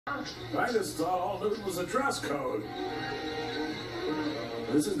I just thought all noon was a dress code.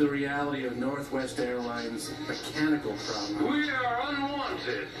 This is the reality of Northwest Airlines' mechanical problem. We are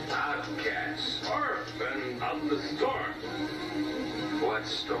unwanted outcasts, orphaned of the storm. What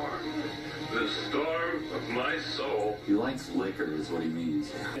storm? The storm of my soul. He likes liquor is what he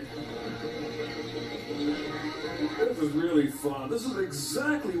means. This is really fun. This is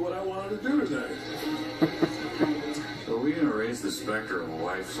exactly what I wanted to do today. So are we going to raise the specter of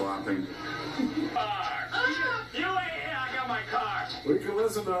wife swapping? You ain't here, I got my car. We can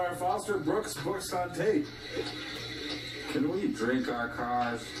listen to our Foster Brooks books on tape. Can we drink our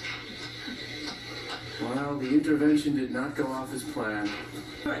cars? Well, the intervention did not go off as planned.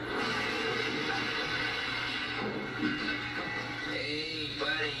 Hey,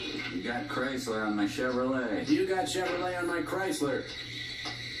 buddy. You got Chrysler on my Chevrolet. You got Chevrolet on my Chrysler.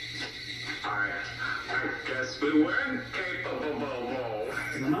 I guess we weren't capable.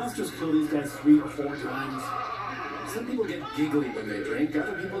 The monsters kill these guys 3 or 4 times. Some people get giggly when they drink,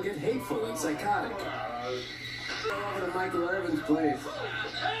 other people get hateful and psychotic. Over to Michael Irvin's place.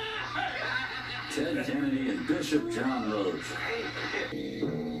 Ted Kennedy and Bishop John Roach.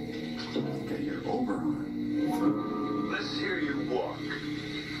 Get your Oberon. Let's hear you walk.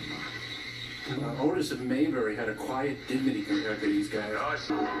 Otis of Maybury had a quiet dignity compared to these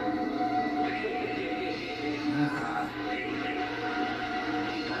guys.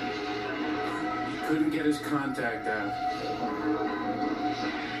 Couldn't get his contact out.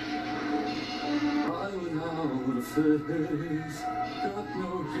 I without a face, got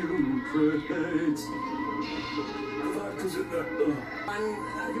no human traits. Vodka's in the...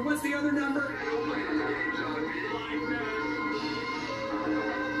 What's the other number?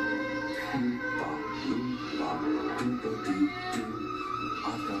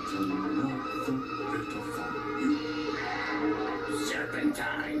 I've got another bit for you.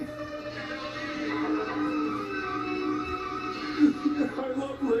 Serpentine. I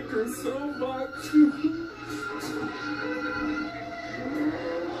love liquor so much.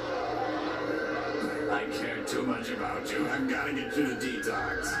 I care too much about you. I've got to get you to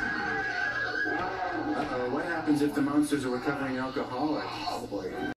detox. What happens if the monster's a recovering alcoholic? Oh boy.